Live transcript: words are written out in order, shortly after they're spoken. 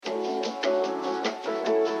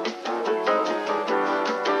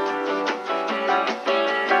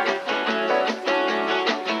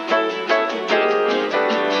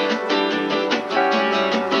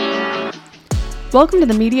Welcome to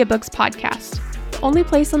the Media Books Podcast, the only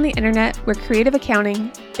place on the internet where creative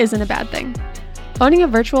accounting isn't a bad thing. Owning a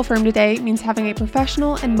virtual firm today means having a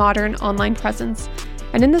professional and modern online presence,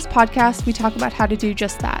 and in this podcast, we talk about how to do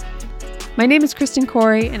just that. My name is Kristen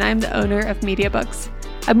Corey, and I am the owner of Media Books,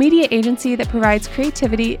 a media agency that provides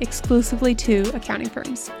creativity exclusively to accounting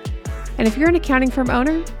firms. And if you're an accounting firm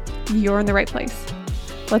owner, you're in the right place.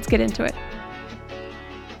 Let's get into it.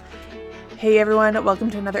 Hey everyone, welcome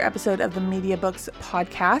to another episode of the Media Books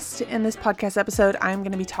Podcast. In this podcast episode, I'm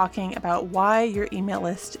going to be talking about why your email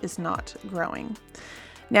list is not growing.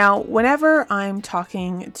 Now, whenever I'm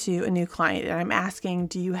talking to a new client and I'm asking,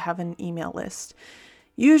 do you have an email list?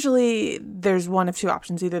 Usually there's one of two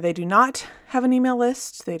options. Either they do not have an email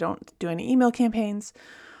list, they don't do any email campaigns,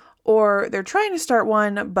 or they're trying to start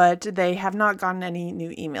one, but they have not gotten any new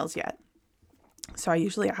emails yet. So I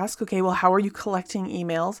usually ask, okay, well, how are you collecting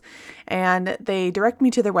emails? And they direct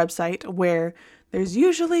me to their website where there's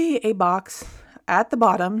usually a box at the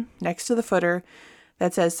bottom next to the footer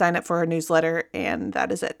that says sign up for a newsletter, and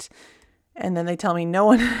that is it. And then they tell me no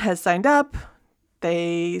one has signed up, so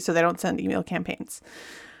they don't send email campaigns.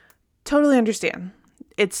 Totally understand.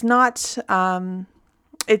 It's not,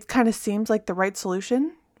 it kind of seems like the right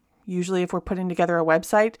solution. Usually if we're putting together a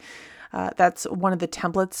website, that's one of the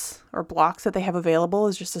templates or blocks that they have available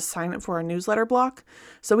is just a sign up for a newsletter block.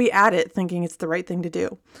 So we add it thinking it's the right thing to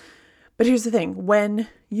do. But here's the thing. When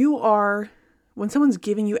someone's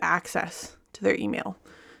giving you access to their email,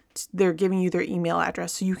 they're giving you their email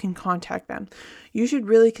address so you can contact them. You should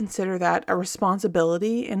really consider that a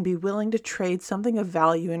responsibility and be willing to trade something of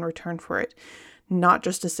value in return for it, not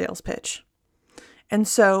just a sales pitch. And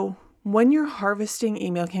so when you're harvesting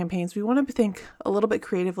email campaigns, we want to think a little bit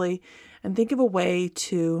creatively and think of a way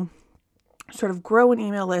to sort of grow an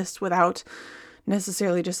email list without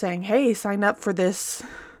necessarily just saying, hey, sign up for this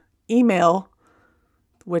email,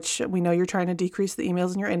 which we know you're trying to decrease the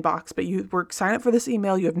emails in your inbox, but sign up for this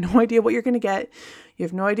email. You have no idea what you're going to get. You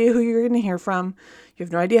have no idea who you're going to hear from. You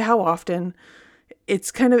have no idea how often.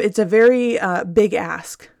 It's a very big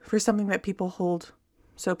ask for something that people hold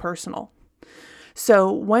so personal.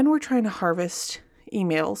 So when we're trying to harvest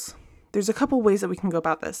emails, there's a couple ways that we can go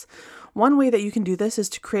about this. One way that you can do this is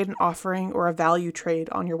to create an offering or a value trade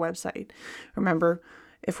on your website. Remember,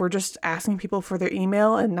 if we're just asking people for their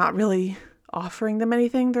email and not really offering them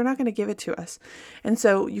anything, they're not going to give it to us. And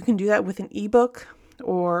so you can do that with an ebook,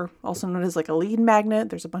 or also known as like a lead magnet.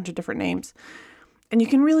 There's a bunch of different names. And you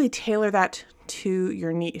can really tailor that to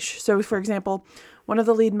your niche. So for example, one of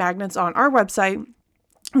the lead magnets on our website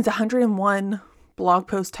is 101 blog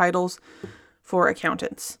post titles for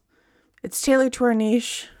accountants. It's tailored to our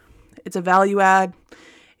niche. It's a value add.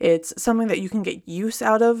 It's something that you can get use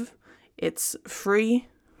out of. It's free.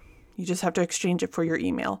 You just have to exchange it for your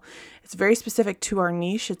email. It's very specific to our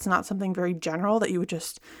niche. It's not something very general that you would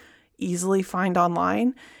just easily find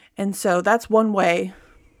online. And so that's one way.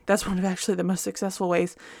 That's one of actually the most successful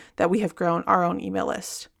ways that we have grown our own email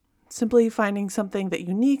list. Simply finding something that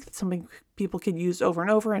unique, something people could use over and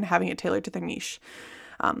over and having it tailored to their niche.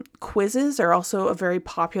 Quizzes are also a very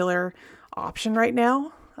popular option right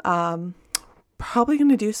now. Probably going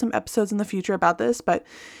to do some episodes in the future about this, but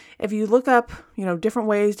if you look up, different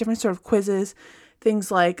ways, different sort of quizzes, things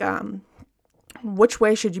like which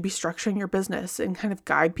way should you be structuring your business, and kind of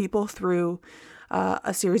guide people through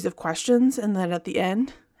a series of questions, and then at the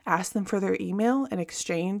end, ask them for their email and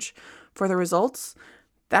exchange for the results.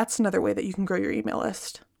 That's another way that you can grow your email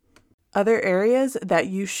list. Other areas that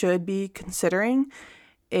you should be considering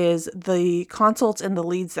is the consults and the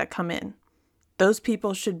leads that come in. Those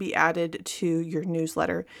people should be added to your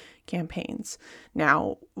newsletter campaigns.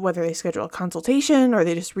 Now, whether they schedule a consultation or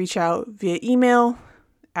they just reach out via email,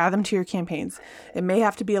 add them to your campaigns. It may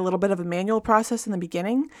have to be a little bit of a manual process in the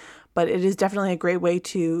beginning, but it is definitely a great way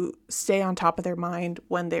to stay on top of their mind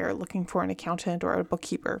when they're looking for an accountant or a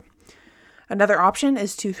bookkeeper. Another option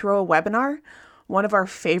is to throw a webinar. One of our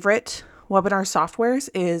favorite webinar softwares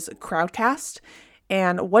is Crowdcast.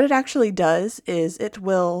 And what it actually does is it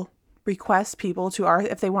will request people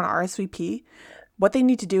if they want to RSVP, what they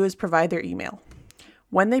need to do is provide their email.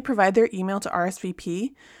 When they provide their email to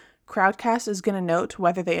RSVP, Crowdcast is going to note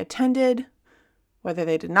whether they attended, whether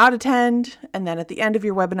they did not attend, and then at the end of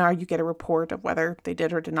your webinar, you get a report of whether they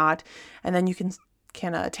did or did not. And then you can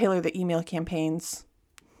tailor the email campaigns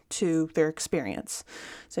to their experience.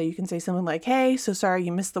 So you can say something like, hey, so sorry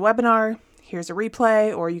you missed the webinar. Here's a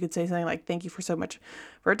replay. Or you could say something like, thank you so much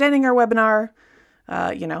for attending our webinar.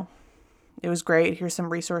 It was great. Here's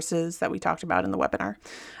some resources that we talked about in the webinar.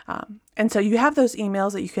 And so you have those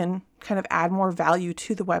emails that you can kind of add more value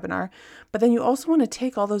to the webinar, but then you also want to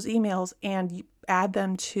take all those emails and add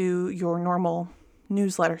them to your normal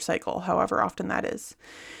newsletter cycle, however often that is.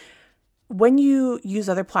 When you use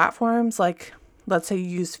other platforms, like let's say you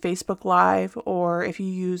use Facebook Live, or if you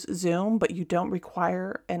use Zoom, but you don't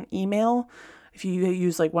require an email, if you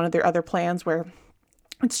use like one of their other plans where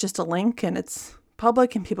it's just a link and it's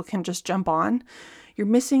public and people can just jump on, you're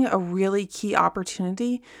missing a really key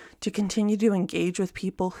opportunity to continue to engage with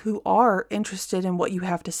people who are interested in what you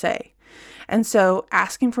have to say. And so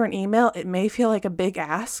asking for an email, it may feel like a big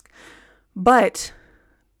ask, but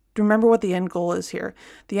remember what the end goal is here.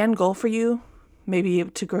 The end goal for you may be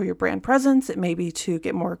to grow your brand presence. It may be to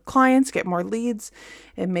get more clients, get more leads.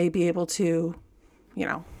 It may be able to,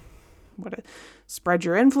 spread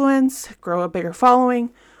your influence, grow a bigger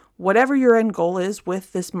following. Whatever your end goal is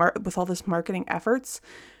with all this marketing efforts,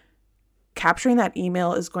 capturing that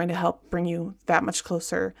email is going to help bring you that much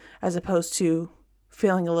closer, as opposed to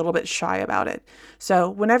feeling a little bit shy about it. So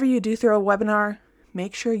whenever you do throw a webinar,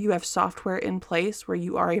 make sure you have software in place where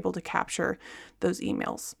you are able to capture those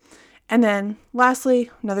emails. And then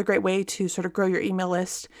lastly, another great way to sort of grow your email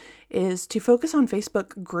list is to focus on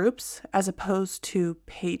Facebook groups as opposed to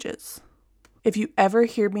pages. If you ever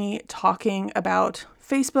hear me talking about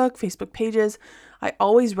Facebook pages, I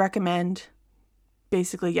always recommend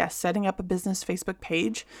basically, yes, setting up a business Facebook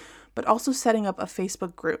page, but also setting up a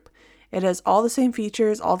Facebook group. It has all the same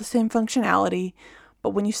features, all the same functionality, but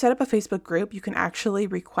when you set up a Facebook group, you can actually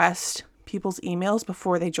request people's emails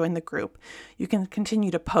before they join the group. You can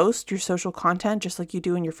continue to post your social content just like you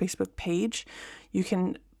do in your Facebook page. You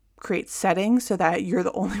can create settings so that you're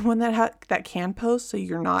the only one that can post, so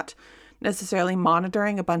you're not necessarily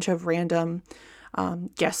monitoring a bunch of random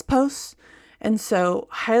guest posts. And so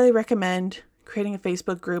highly recommend creating a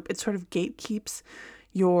Facebook group. It sort of gatekeeps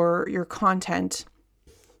your content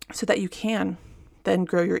so that you can then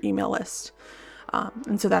grow your email list.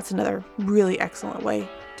 And so that's another really excellent way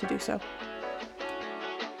to do so.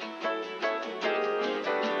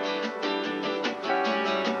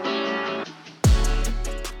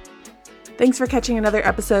 Thanks for catching another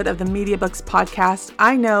episode of the Media Books podcast.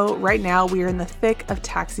 I know right now we are in the thick of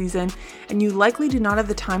tax season and you likely do not have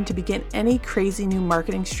the time to begin any crazy new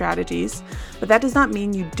marketing strategies, but that does not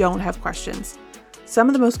mean you don't have questions. Some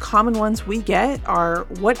of the most common ones we get are,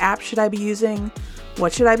 what app should I be using?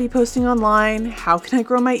 What should I be posting online? How can I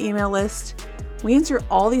grow my email list? We answer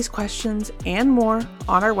all these questions and more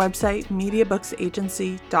on our website,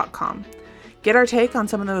 mediabooksagency.com. Get our take on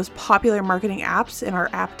some of the most popular marketing apps in our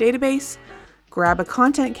app database, grab a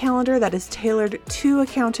content calendar that is tailored to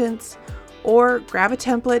accountants, or grab a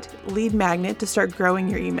template lead magnet to start growing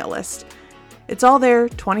your email list. It's all there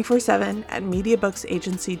 24/7 at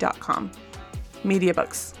mediabooksagency.com. Media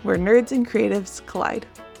Books, where nerds and creatives collide.